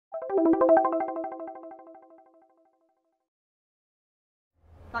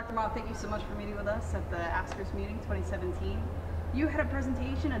Dr. Ma, thank you so much for meeting with us at the ASCRS meeting 2017. You had a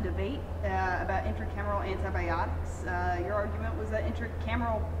presentation, a debate about intracameral antibiotics. Your argument was that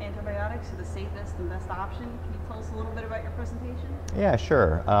intracameral antibiotics are the safest and best option. Can you tell us a little bit about your presentation? Yeah,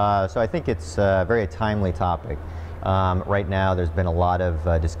 sure. So I think it's a very timely topic. Right now there's been a lot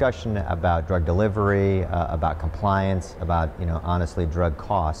of discussion about drug delivery, about compliance, about, honestly, drug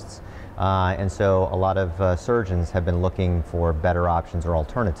costs. And so a lot of surgeons have been looking for better options or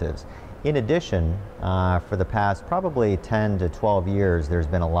alternatives. In addition, for the past probably 10 to 12 years, there's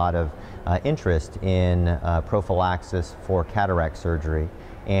been a lot of interest in prophylaxis for cataract surgery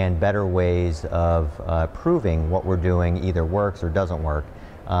and better ways of proving what we're doing either works or doesn't work.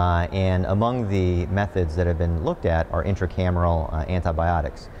 And among the methods that have been looked at are intracameral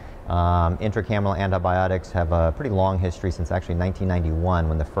antibiotics. Intracameral antibiotics have a pretty long history since actually 1991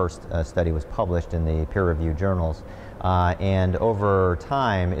 when the first study was published in the peer-reviewed journals. And over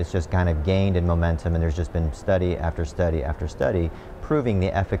time it's just kind of gained in momentum, and there's just been study after study after study proving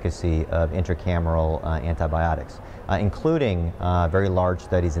the efficacy of intracameral antibiotics, including very large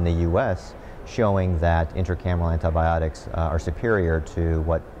studies in the US showing that intracameral antibiotics are superior to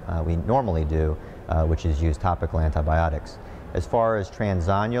what we normally do, which is use topical antibiotics. As far as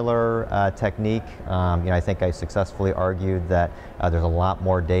transzonular technique, I think I successfully argued that there's a lot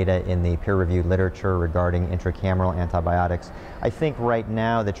more data in the peer-reviewed literature regarding intracameral antibiotics. I think right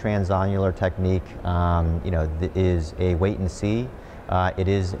now the transzonular technique, is a wait and see. It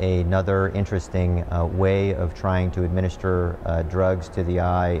is another interesting way of trying to administer drugs to the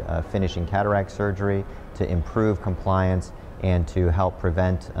eye, finishing cataract surgery, to improve compliance and to help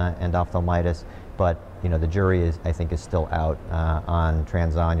prevent endophthalmitis. But the jury I think is still out on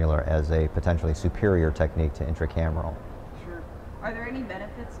transzonular as a potentially superior technique to intracameral. Sure. Are there any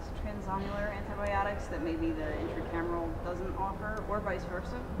benefits to transzonular antibiotics that maybe the intracameral doesn't offer, or vice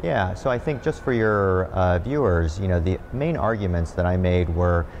versa? Yeah, so I think just for your viewers, the main arguments that I made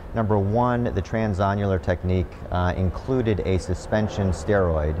were, number one, the transzonular technique included a suspension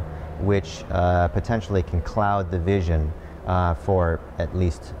steroid, which potentially can cloud the vision for at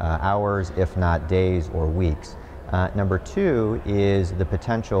least hours, if not days or weeks. Number two is the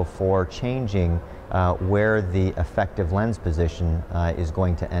potential for changing where the effective lens position is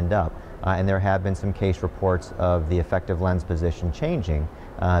going to end up. And there have been some case reports of the effective lens position changing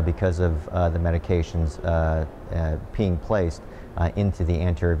because of the medications being placed into the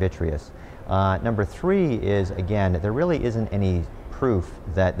anterior vitreous. Number three is, again, there really isn't any proof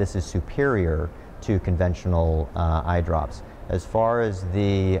that this is superior to conventional eye drops. As far as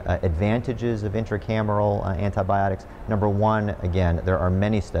the advantages of intracameral antibiotics, number one, again, there are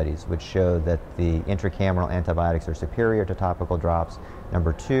many studies which show that the intracameral antibiotics are superior to topical drops.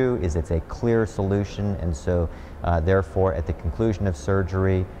 Number two is it's a clear solution, and so therefore at the conclusion of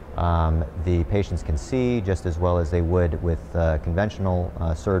surgery, the patients can see just as well as they would with conventional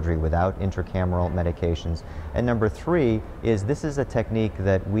surgery without intracameral medications. And number three is this is a technique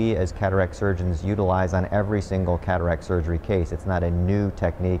that we as cataract surgeons utilize on every single cataract surgery case. It's not a new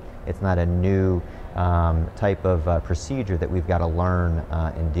technique. It's not a new type of procedure that we've got to learn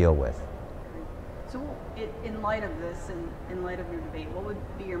and deal with. So in light of this, and in light of your debate, what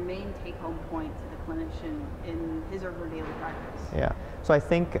would be your main take-home point to the clinician in his or her daily practice? Yeah, so I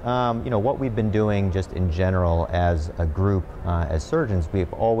think what we've been doing just in general as a group, as surgeons,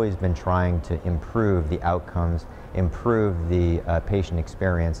 we've always been trying to improve the outcomes, improve the patient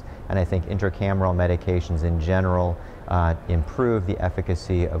experience, and I think intracameral medications in general improve the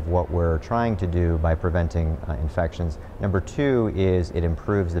efficacy of what we're trying to do by preventing infections. Number two is it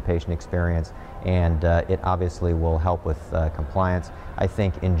improves the patient experience, and it obviously will help with compliance. I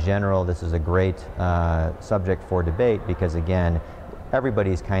think in general this is a great subject for debate because, again,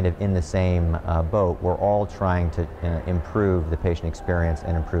 everybody's kind of in the same boat. We're all trying to improve the patient experience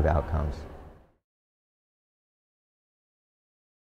and improve outcomes.